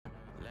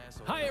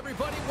Hi,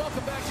 everybody.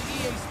 Welcome back to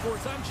EA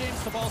Sports. I'm James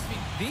Cebulski.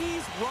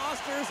 These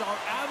rosters are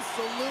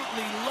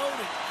absolutely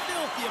loaded.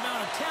 Filthy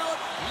amount of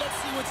talent. Let's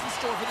see what's in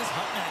store for this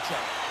hot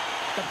matchup.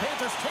 The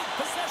Panthers take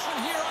possession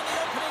here on the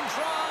opening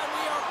draw, and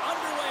we are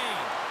underway.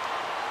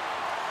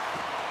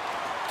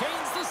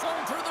 Gains the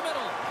zone through the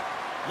middle.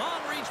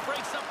 Long reach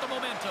breaks up the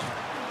momentum.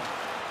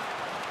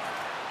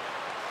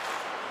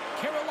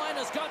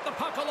 Carolina's got the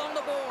puck along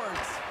the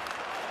boards.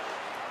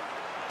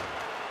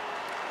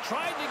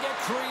 Tried to get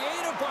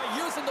creative by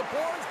using the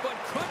boards, but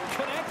couldn't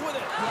connect with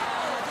it.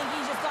 Yeah, I think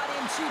he just got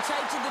in too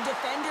tight to the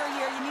defender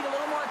here. You need a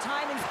little more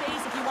time and space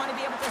if you want to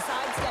be able to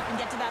sidestep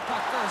and get to that puck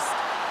first.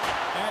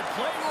 And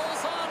play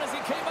rolls on as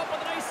he came up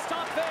with a nice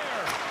stop there.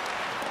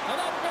 And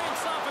that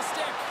banks off a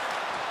stick.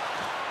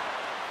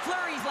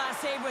 Fleury's last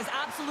save was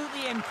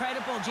absolutely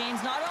incredible,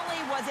 James. Not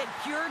only was it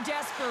pure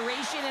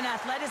desperation and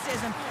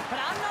athleticism, but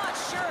I'm not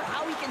sure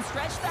how he can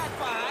stretch that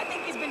far. I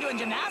think he's been doing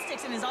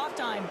gymnastics in his off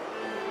time.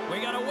 We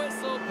got a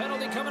whistle.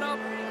 Penalty coming up.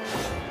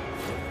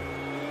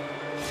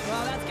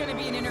 Well, that's going to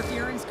be an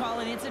interference call,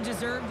 and it's a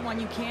deserved one.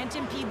 You can't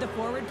impede the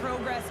forward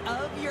progress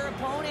of your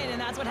opponent,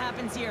 and that's what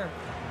happens here.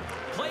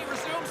 Play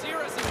resumes here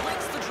as he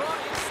wins the draw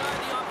inside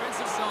the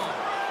offensive zone.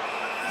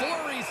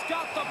 Fleury's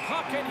got the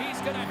puck, and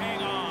he's going to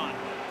hang on.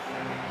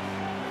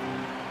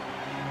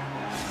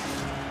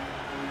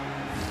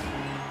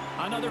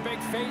 Another big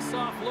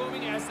face-off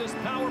looming as this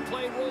power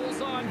play rolls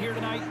on here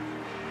tonight.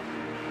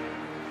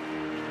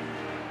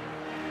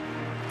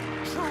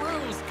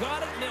 Giroux's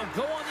got it, and they'll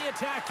go on the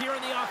attack here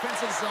in the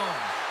offensive zone.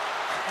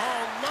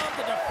 Oh, love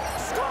the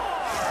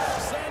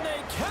scores! And they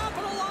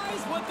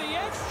capitalize with the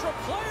extra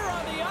player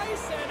on the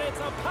ice, and it's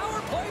a power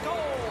play goal.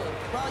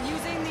 Well,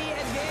 using the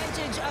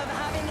advantage of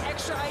having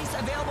extra ice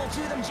available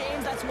to them,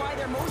 James, that's why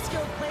their most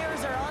skilled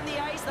players are on the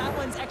ice. That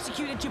one's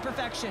executed to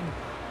perfection.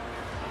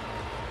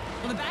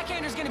 Well, the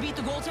backhander's going to beat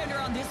the goaltender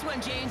on this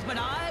one, James, but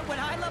what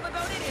I love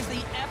about it is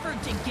the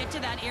effort to get to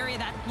that area,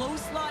 that low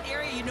slot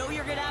area. You know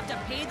you're going to have to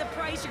pay the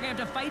price. You're going to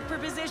have to fight for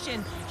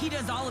position. He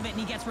does all of it, and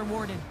he gets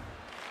rewarded.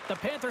 The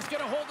Panthers get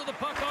a hold of the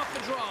puck off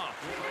the draw.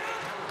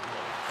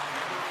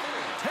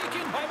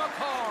 Taken by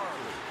McCarr.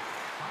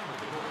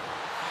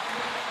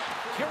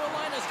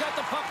 Carolina's got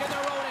the puck in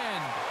their own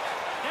end.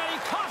 And he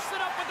coughs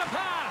it up with the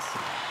pass.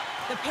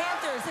 The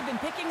Panthers have been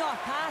picking off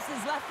passes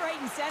left, right,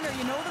 and center.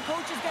 You know the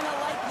coach is going to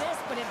like this,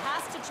 but it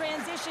has to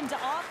transition to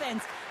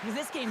offense because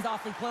this game's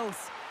awfully close.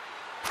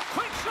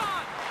 Quick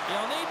shot!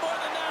 He'll need more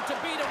than that to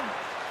beat him.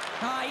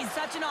 He's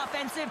such an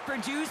offensive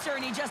producer,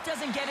 and he just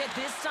doesn't get it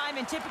this time.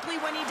 And typically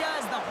when he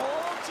does, the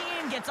whole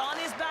team gets on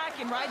his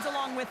back and rides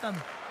along with him.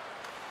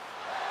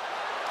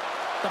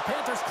 The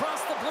Panthers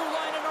cross the blue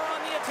line and are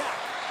on the attack.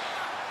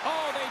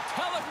 Oh, they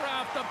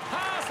telegraph the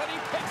pass, and he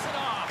picks it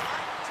off.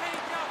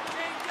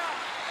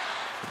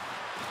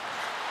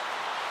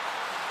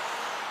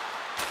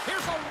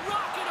 Here's a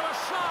rocket of a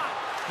shot.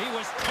 He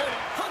was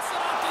puts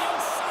it off the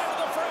outside of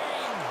the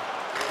frame.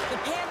 The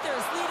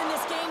Panthers' lead in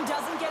this game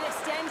doesn't get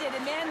extended,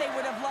 and man, they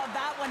would have loved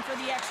that one for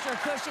the extra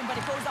cushion, but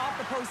it goes off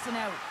the post and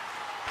out.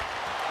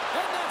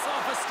 And that's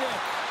off a stick.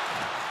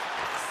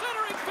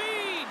 Centering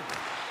feed.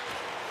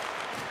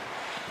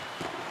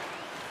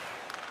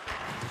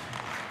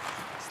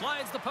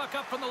 Slides the puck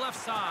up from the left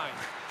side.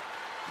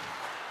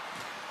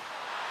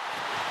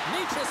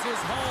 Nietzsche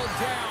is hauled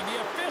down. The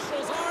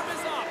official's arm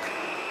is up.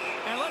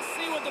 And let's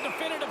see what the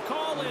definitive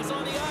call is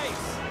on the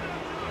ice.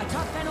 A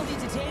tough penalty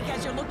to take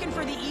as you're looking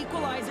for the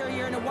equalizer.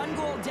 You're in a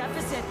one-goal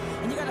deficit,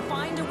 and you got to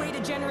find a way to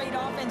generate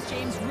offense,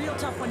 James. Real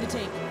tough one to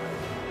take.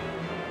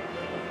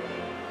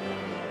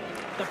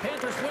 The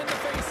Panthers win the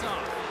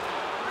faceoff.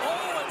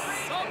 Oh, and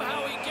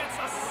somehow he gets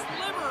a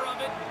sliver of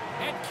it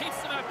and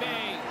keeps them at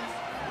bay.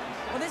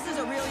 Well, this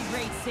is a really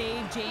great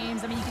save,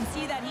 James. I mean, you can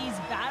see that he's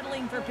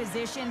battling for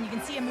position. You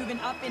can see him moving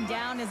up and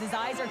down as his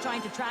eyes are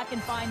trying to track and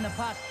find the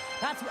puck.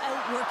 That's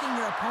outworking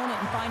your opponent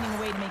and finding a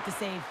way to make the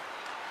save.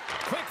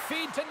 Quick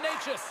feed to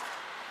Natchez.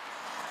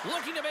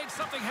 Looking to make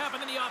something happen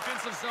in the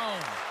offensive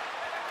zone.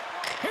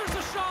 Here's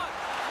a shot.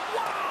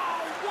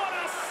 Wow, what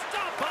a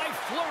stop by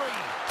Fleury.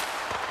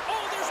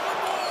 Oh, there's one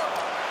more.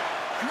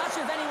 I'm not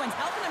sure if anyone's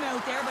helping him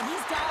out there, but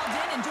he's dialed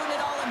in and doing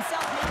it all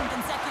himself, making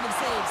consecutive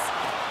saves.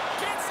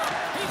 Gets a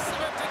piece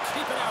of it to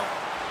keep it out.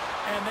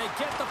 And they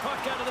get the puck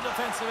out of the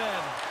defensive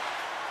end.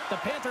 The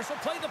Panthers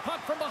will play the puck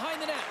from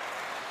behind the net.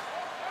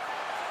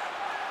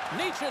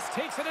 Natchez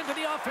takes it into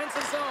the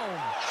offensive zone.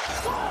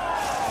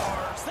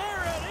 Scores!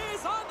 There it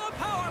is on the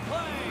power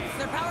play.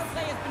 Their power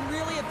play has been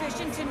really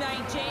efficient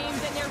tonight,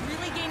 James, and they're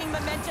really gaining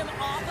momentum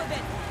off of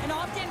it. And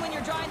often when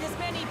you're drawing this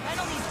many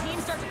penalties,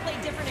 teams start to play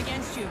different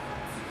against you.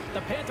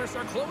 The Panthers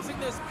are closing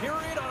this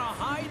period on a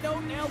high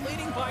note, now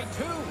leading by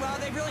 2. Well,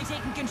 they've really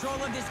taken control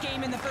of this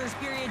game in the first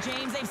period,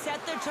 James. They've set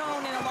the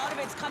tone, and a lot of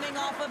it's coming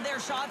off of their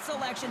shot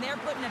selection. They're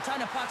putting a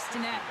ton of pucks to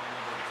net.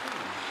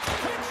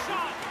 Quick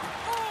shot!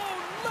 Oh,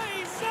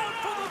 lays out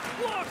for the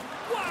block!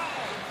 Wow!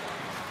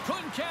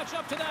 Couldn't catch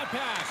up to that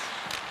pass.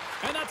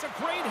 And that's a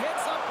great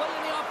heads-up play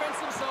in the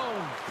offensive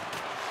zone.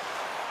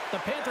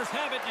 The Panthers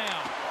have it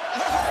now.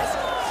 He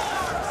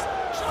scores!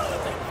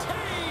 Jonathan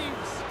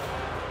Taves!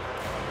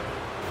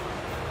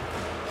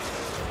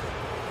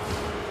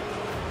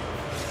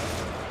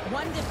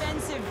 one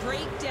defensive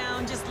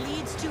breakdown just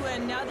leads to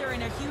another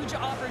and a huge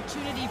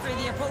opportunity for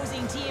the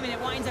opposing team, and it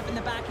winds up in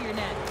the back of your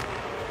net.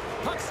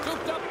 Puck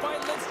scooped up by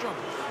Lidstrom.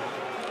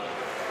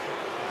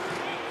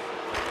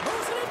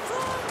 Moves it in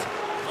front.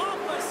 Off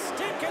a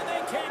stick, and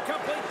they can't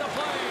complete the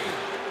play.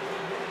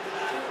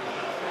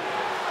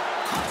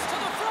 Cuts to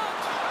the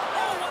front.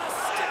 Oh, what a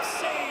stick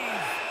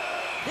save.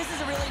 This is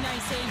a really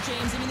nice save,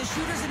 James. I mean, the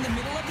shooter's in the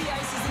middle of the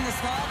ice, is in the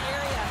slot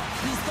area.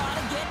 He's got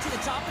to get to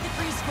the top of the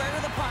crease, square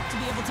to the puck to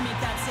be able to make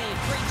that save.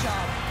 Great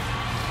job.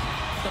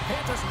 The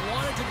Panthers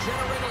wanted to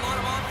generate a lot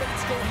of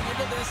offense going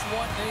into this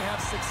one. They have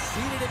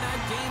succeeded in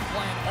that game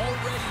plan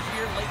already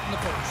here late in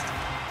the first.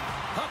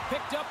 Puck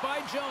picked up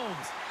by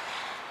Jones.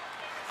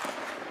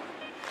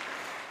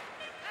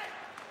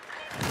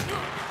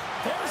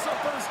 There's a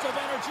burst of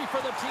energy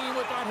for the team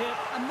with that hit.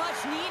 A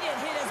much-needed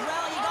hit as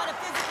well. You got to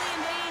physically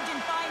engage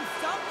and find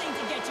something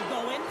to get you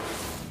going.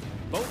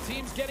 Both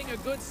teams getting a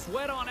good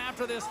sweat on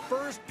after this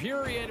first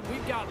period.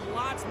 We've got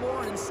lots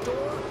more in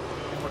store,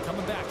 and we're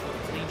coming back with a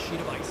clean sheet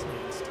of ice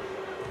next.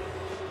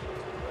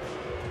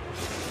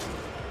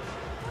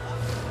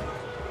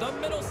 The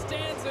middle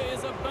stanza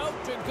is about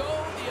to go.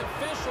 The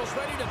official's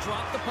ready to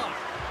drop the puck.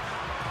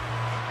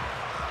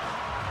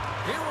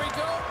 Here we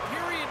go.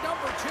 Period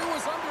number 2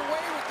 is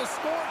underway with the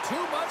score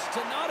too much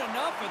to not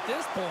enough at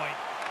this point.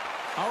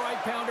 All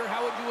right, Pounder,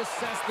 how would you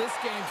assess this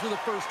game through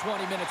the first 20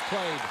 minutes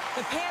played?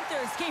 The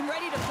Panthers came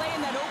ready to play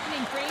in that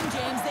opening frame,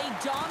 James. They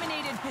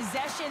dominated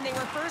possession. They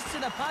were first to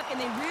the puck, and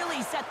they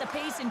really set the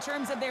pace in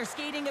terms of their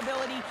skating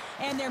ability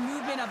and their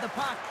movement of the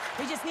puck.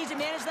 They just need to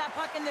manage that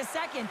puck in the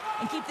second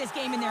and keep this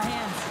game in their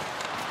hands.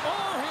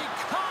 Oh, he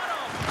caught him!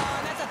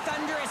 That's a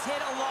thunderous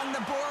hit along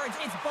the boards.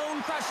 It's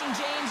bone-crushing,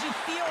 James. You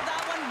feel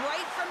that one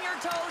right from your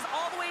toes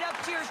all the way up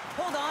to your...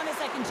 Hold on a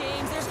second,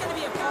 James. There's going to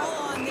be a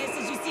call on this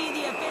as you see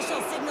the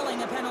official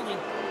signaling a penalty.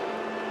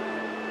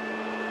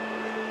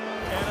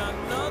 And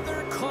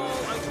another call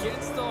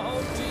against the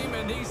home team,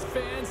 and these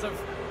fans have...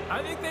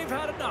 I think they've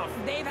had enough.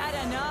 They've had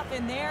enough,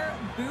 and they're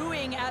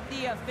booing at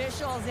the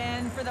officials.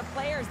 And for the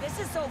players, this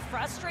is so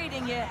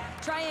frustrating. You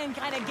try and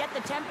kind of get the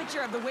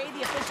temperature of the way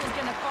the official's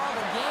going to call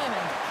the game,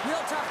 and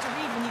real tough to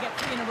read when you get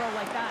 3 in a row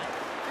like that.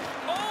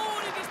 Oh,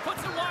 and he just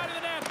puts it wide of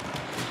the net.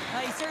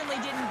 He certainly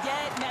didn't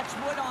get much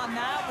wood on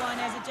that one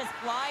as it just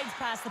glides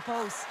past the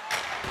post.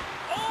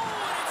 Oh,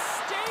 and it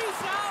stays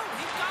out.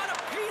 He got a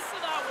piece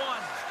of that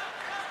one.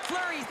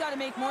 Fleury's got to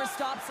make more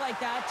stops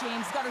like that,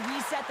 James. He's got to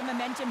reset the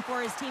momentum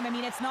for his team. I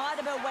mean, it's not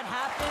about what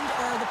happened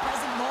or the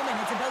present moment.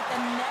 It's about the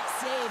next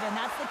save, and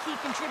that's the key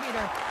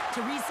contributor to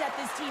reset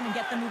this team and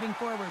get them moving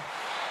forward.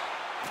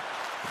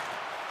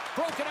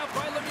 Broken up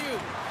by Lemieux.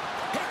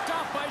 Picked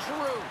off by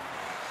Giroux.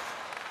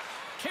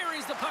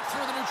 Carries the puck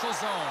through the neutral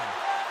zone.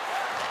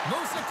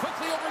 Moves it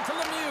quickly over to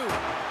Lemieux.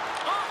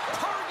 Off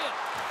target.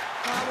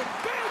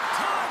 Big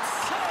time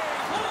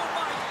save. Oh,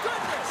 my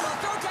goodness. Well,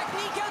 throw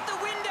technique out the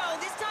window.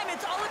 This time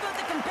it's all about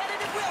the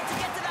competitive will to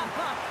get to that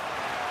puck.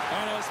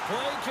 And as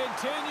play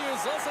continues,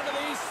 listen to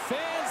these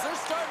fans.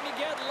 They're starting to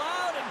get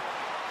loud and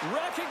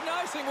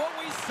recognizing what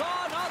we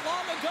saw not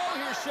long ago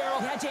here,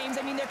 Cheryl. Yeah, James,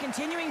 I mean, they're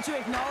continuing to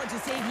acknowledge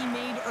the save he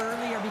made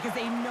earlier because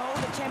they know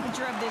the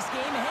temperature of this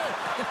game. And hey,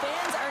 the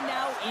fans are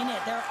now in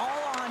it. They're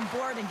all on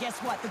board, and guess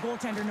what? The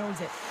goaltender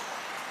knows it.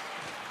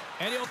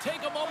 And he'll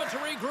take a moment to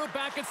regroup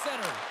back at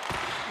center.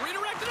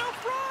 Redirected out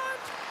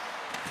front.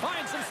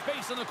 Finds some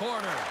space in the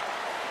corner.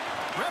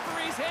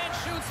 Referee's hand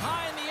shoots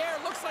high in the air.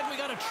 Looks like we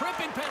got a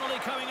tripping penalty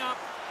coming up.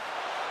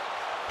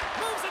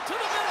 Moves it to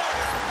the middle.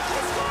 He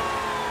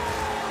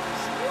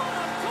scores! What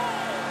a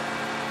goal!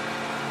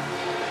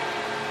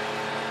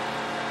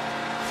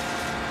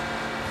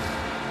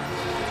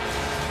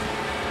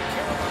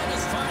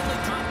 Carolina's finally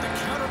got the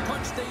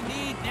counterpunch they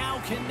need. Now,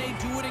 can they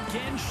do it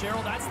again,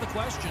 Cheryl? That's the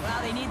question.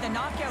 Well, they need the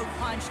knockout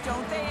punch,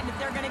 don't they? And if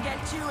they're going to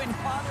get 2 and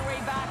claw their way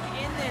back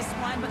in this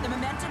one, but the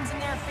momentum's in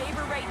their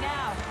favor right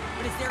now.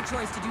 But it's their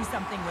choice to do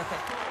something with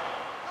it.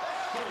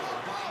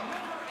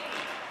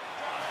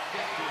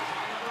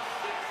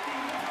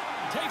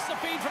 Takes the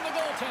feed from the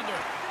goaltender.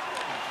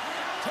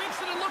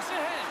 Takes it and looks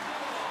ahead.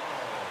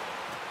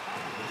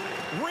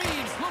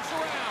 Reeves looks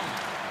around.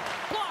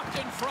 Blocked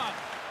in front.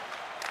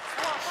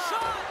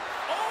 Shot!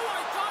 Oh,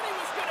 I thought he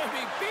was going to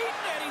be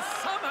beaten, and he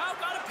somehow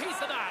got a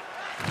piece of that.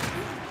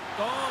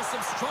 Oh,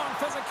 some strong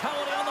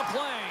physicality on the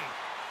play.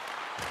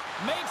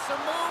 Makes a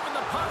move, and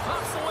the puck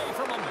hops away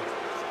from him.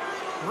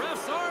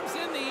 Ref's arms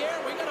in the air.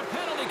 We got a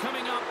penalty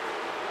coming up.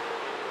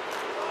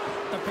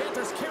 The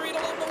Panthers carried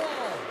along the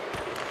wall.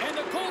 And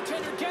the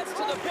goaltender gets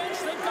to the bench.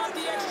 They've got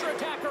the extra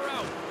attacker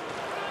out.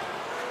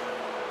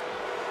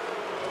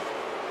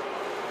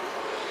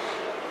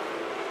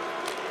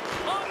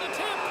 On the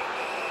tip.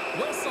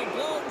 Whistle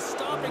blown,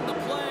 stopping the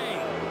play.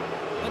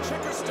 The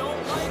Checkers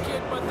don't like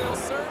it, but they'll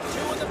serve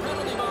 2 in the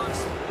penalty box.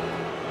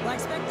 Well, I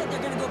expect that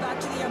they're going to go back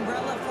to the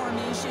umbrella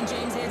formation,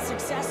 James. They had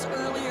success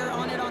earlier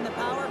on it on the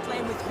power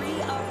play with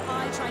 3 up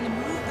high trying to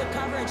move the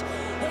coverage.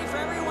 Hey, for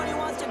everyone who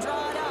wants to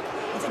draw it up,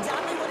 it's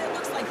exactly what it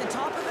looks like, the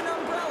top of an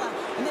umbrella,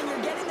 and then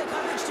you're getting the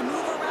coverage to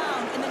move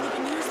around, and then you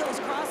can use those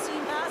cross-seam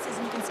passes,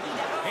 and you can ski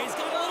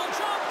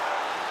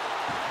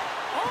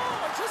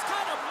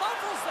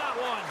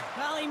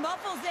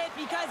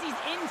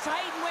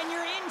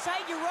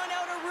right, you run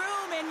out of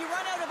room and you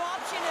run out of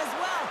option as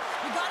well.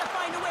 You got to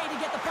find a way to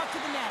get the puck to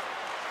the net.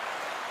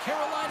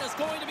 Carolina's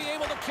going to be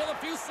able to kill a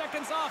few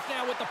seconds off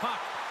now with the puck.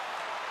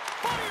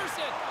 Fires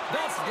it!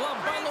 That's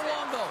gloved by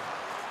Luongo.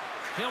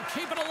 He'll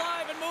keep it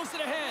alive and moves it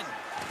ahead.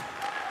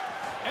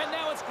 And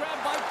now it's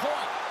grabbed by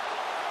Point.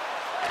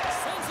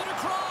 Sends it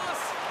across.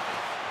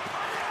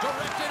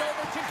 Directed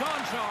over to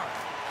Gonchar.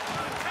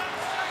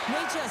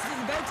 Natchez is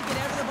about to get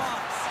out of the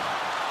box.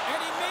 And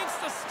he makes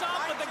the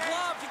stop with the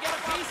glove to get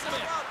a piece of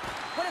it.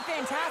 What a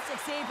fantastic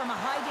save from a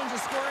high-danger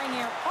scoring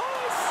area. Oh,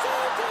 he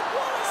saved it!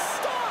 What a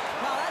stop!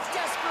 Well, that's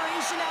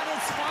desperation at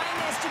its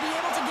finest to be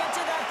able to get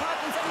to that puck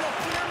and send a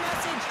clear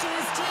message to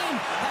his team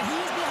that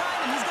he's behind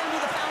him. He's going to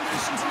be the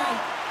foundation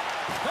tonight.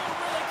 They're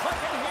really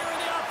clicking here in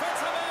the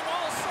offensive end.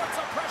 All sorts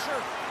of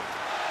pressure.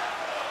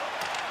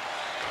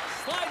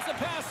 Slides the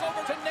pass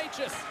over to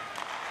Natchez.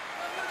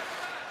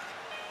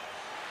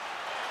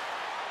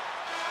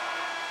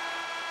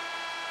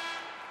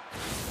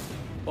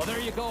 Well,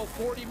 there you go.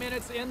 40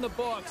 minutes in the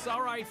books.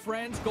 All right,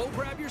 friends, go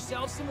grab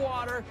yourself some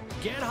water,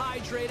 get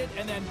hydrated,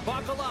 and then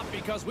buckle up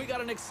because we got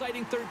an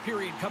exciting third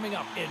period coming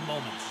up in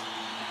moments.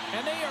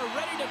 And they are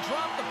ready to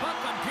drop the puck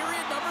on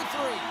period number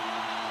 3.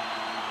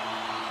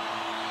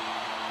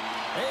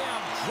 They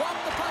have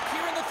dropped the puck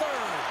here in the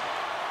third.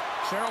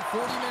 Cheryl,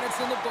 40 minutes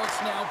in the books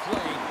now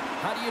played.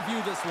 How do you view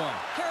this one?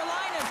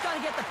 Carolina's got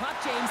to get the puck,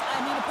 James.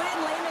 I mean, to put it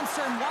in layman's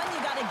term, 1, you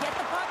got to get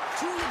the puck.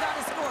 2, you got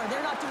to score.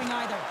 They're not doing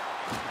either.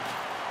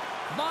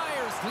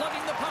 Myers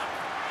lugging the puck.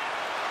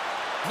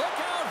 Look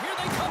out, here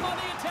they come on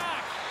the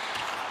attack.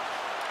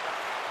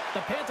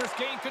 The Panthers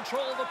gain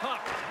control of the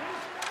puck.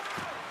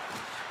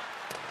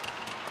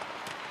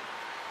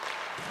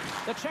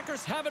 The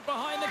Checkers have it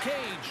behind the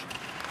cage.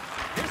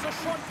 Here's a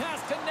short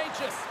pass to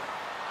Natchez.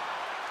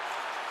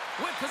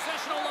 With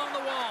possession along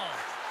the wall.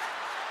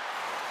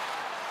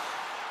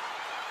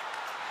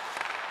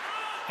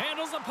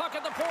 Handles the puck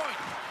at the point.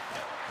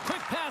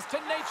 Quick pass to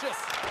Natchez.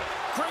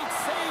 Great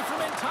save from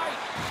in tight.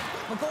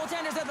 Well,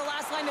 goaltenders are the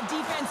last line of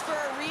defense for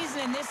a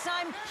reason, and this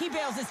time, he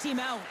bails his team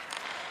out.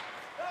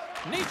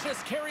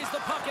 Natchez carries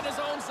the puck in his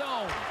own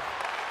zone.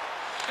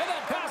 And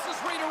that pass is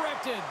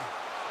redirected.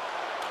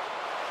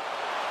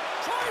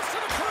 Drives to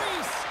the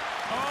crease.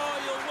 Oh,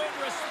 you'll win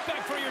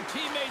respect for your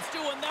teammates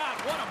doing that.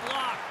 What a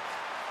block.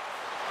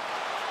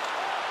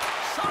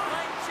 Shot.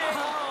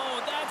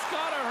 Oh, that's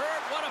gotta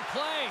hurt. What a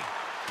play.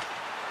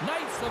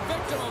 Knight's the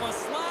victim of a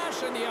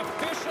slash, and the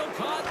official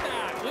caught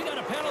that. We got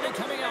a penalty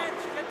coming up.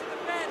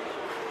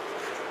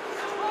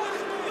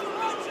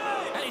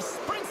 And he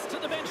sprints to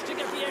the bench to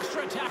get the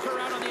extra attacker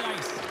out on the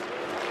ice.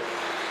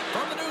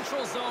 From the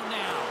neutral zone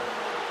now.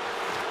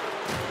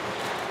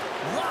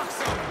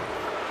 Rocks him.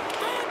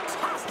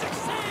 Fantastic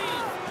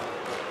save.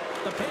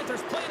 The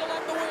Panthers played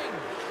along the wing.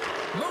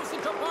 Moves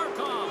it to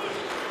Barkov.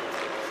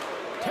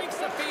 Takes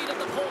the feed at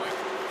the point.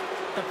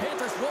 The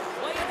Panthers will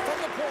play it from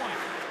the point.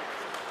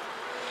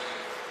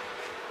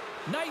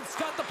 Knight's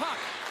got the puck.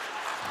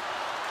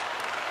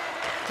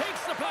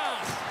 Takes the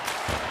pass.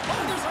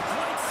 Oh, there's a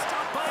great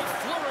stop by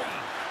Fleury.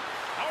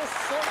 All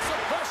sorts of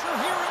pressure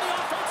here in the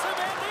offensive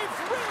end. They've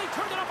really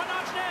turned it up a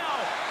notch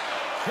now.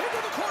 Into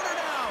the corner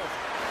now.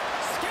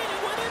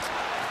 Skating with it.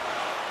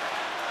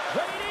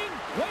 Waiting,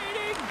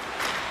 waiting.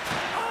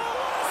 Oh,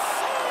 what a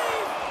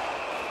save!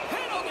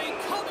 Penalty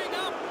coming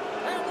up,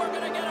 and we're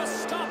going to get a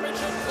stoppage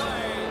in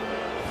play.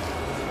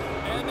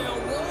 And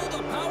they'll roll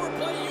the power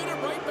play unit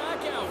right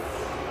back out.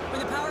 When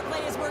the power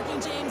play is working,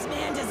 James,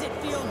 man, does it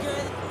feel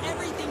good.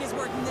 Everything is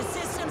working. The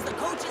systems, the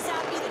coach is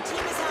happy, the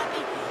team is happy.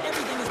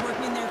 Everything is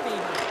working in their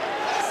favor.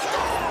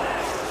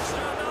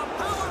 And the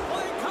power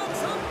play comes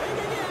up big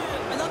again.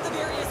 I love the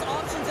various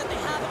options that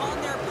they have on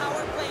their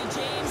power play,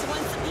 James.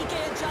 Once the PK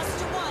adjusts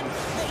to one,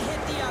 they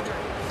hit the other.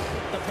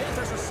 The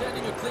Panthers are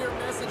sending a clear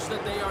message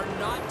that they are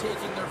not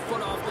taking their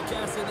foot off the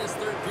gas in this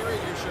third period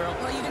here, Cheryl.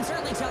 Well, you can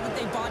certainly tell that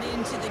they bought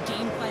into the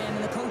game plan,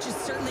 and the coach is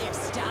certainly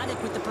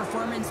ecstatic with the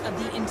performance of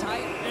the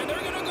entire... And they're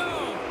going to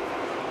go.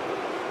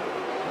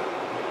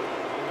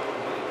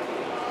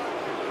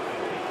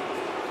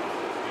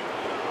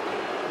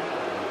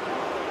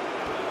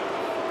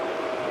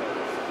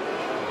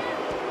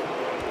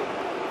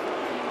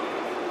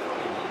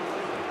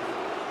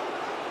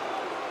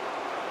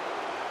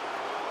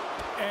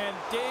 And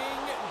ding,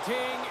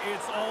 ding,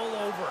 it's all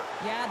over.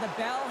 Yeah, the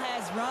bell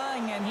has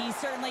rung, and he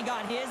certainly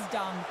got his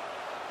done.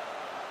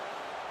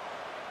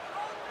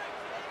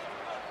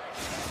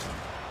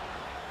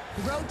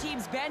 The road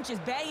team's bench is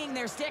banging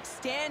their sticks,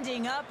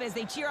 standing up as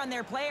they cheer on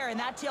their player, and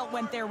that tilt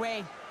went their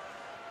way.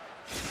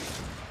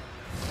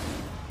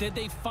 Did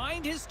they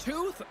find his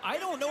tooth? I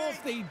don't know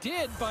if they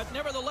did, but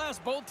nevertheless,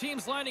 both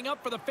teams lining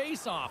up for the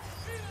face-off.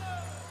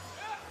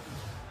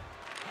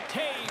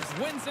 Taves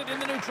wins it in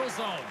the neutral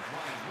zone.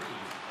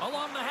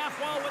 Along the half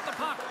wall with the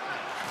puck.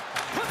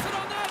 Puts it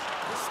on net.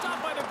 Stopped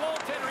by the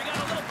goaltender. He got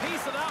a little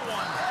piece of that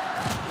one.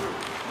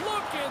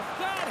 Look at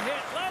that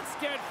hit. Let's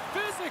get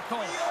physical.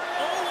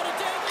 Oh, what a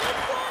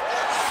dangling one.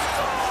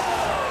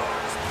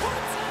 Scores!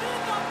 Puts it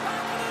in the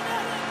back of the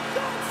net. And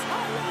that's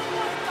how you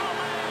light the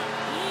lamp.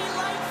 He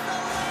lights the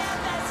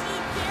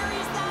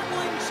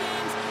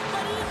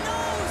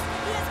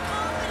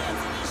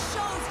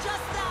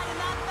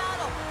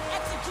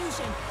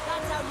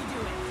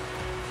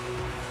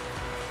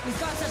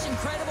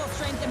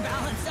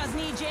doesn't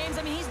he, James?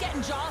 I mean, he's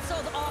getting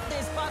jostled off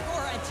this puck,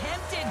 or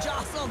attempted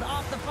jostled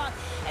off the puck,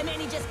 and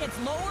then he just gets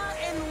lower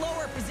and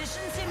lower,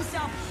 positions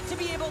himself to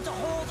be able to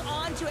hold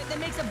on to it, then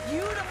makes a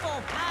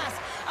beautiful pass,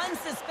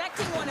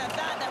 unsuspecting one at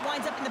that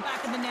winds up in the back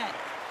of the net.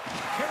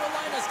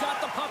 Carolina's got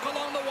the puck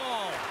along the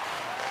wall.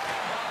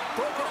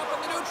 Broken up in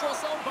the neutral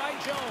zone by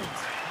Jones.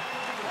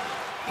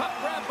 Puck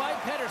grab by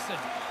Pettersson.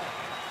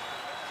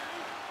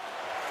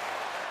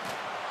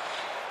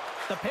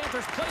 The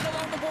Panthers played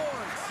along the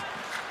boards.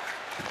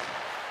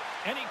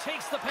 And he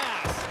takes the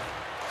pass.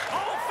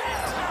 Oh,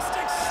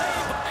 fantastic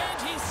save!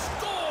 And he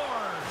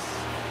scores!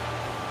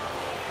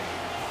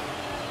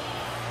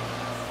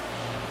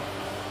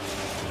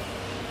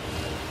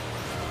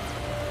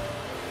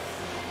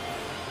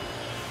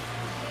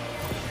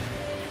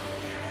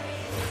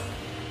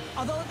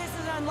 Although this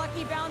is an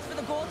unlucky bounce for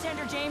the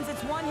goaltender, James,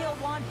 it's one he'll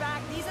want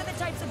back. These are the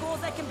types of goals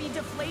that can be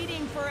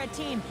deflating for a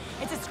team.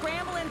 It's a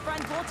scramble in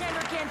front,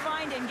 goaltender can't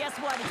find it, and guess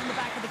what? It's in the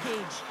back of the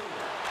cage.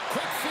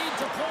 Quick feed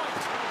to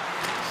point.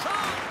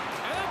 Shot!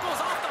 And that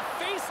goes off the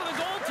face of the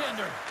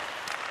goaltender.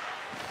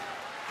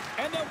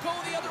 And they'll go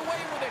the other way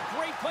with it.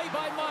 Great play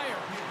by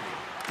Meyer.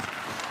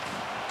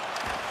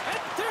 And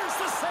there's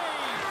the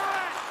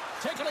save!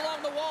 Taken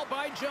along the wall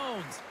by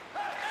Jones.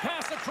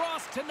 Pass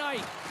across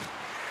tonight.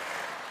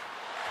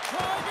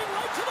 Driving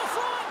right to the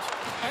front.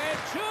 And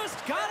just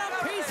got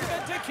a piece of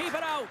it to keep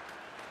it out.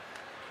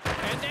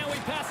 And now he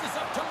passes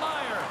up to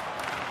Meyer.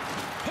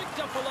 Picked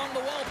up along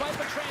the wall by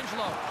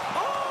Pietrangelo.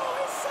 Oh,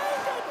 he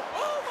saved it!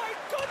 Oh, my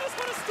goodness,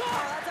 what a stop!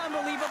 Oh, that's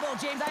unbelievable,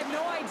 James. I have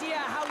no idea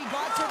how he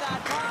got to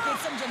that puck.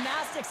 It's some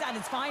gymnastics at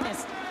its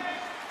finest.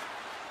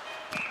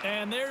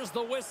 And there's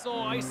the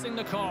whistle icing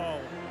the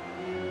call.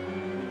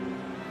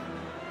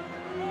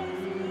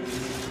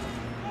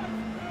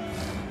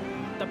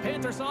 The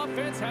Panthers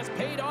offense has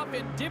paid off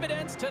in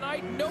dividends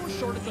tonight. No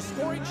shortage of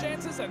scoring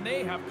chances, and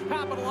they have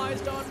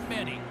capitalized on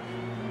many.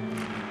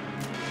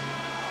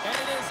 And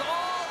it is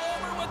all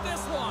over with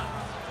this one.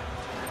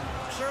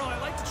 Cheryl, I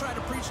like to try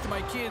to preach to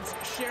my kids,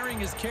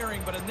 sharing is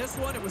caring, but in this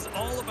one, it was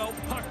all about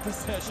puck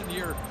possession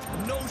here.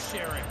 No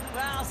sharing.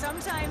 Well,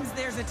 sometimes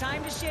there's a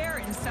time to share,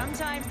 and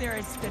sometimes there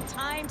is the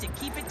time to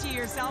keep it to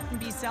yourself and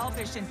be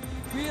selfish, and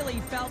really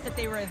felt that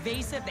they were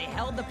evasive. They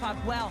held the puck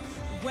well.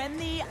 When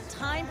the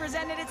time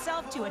presented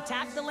itself to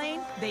attack the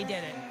lane, they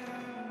did it.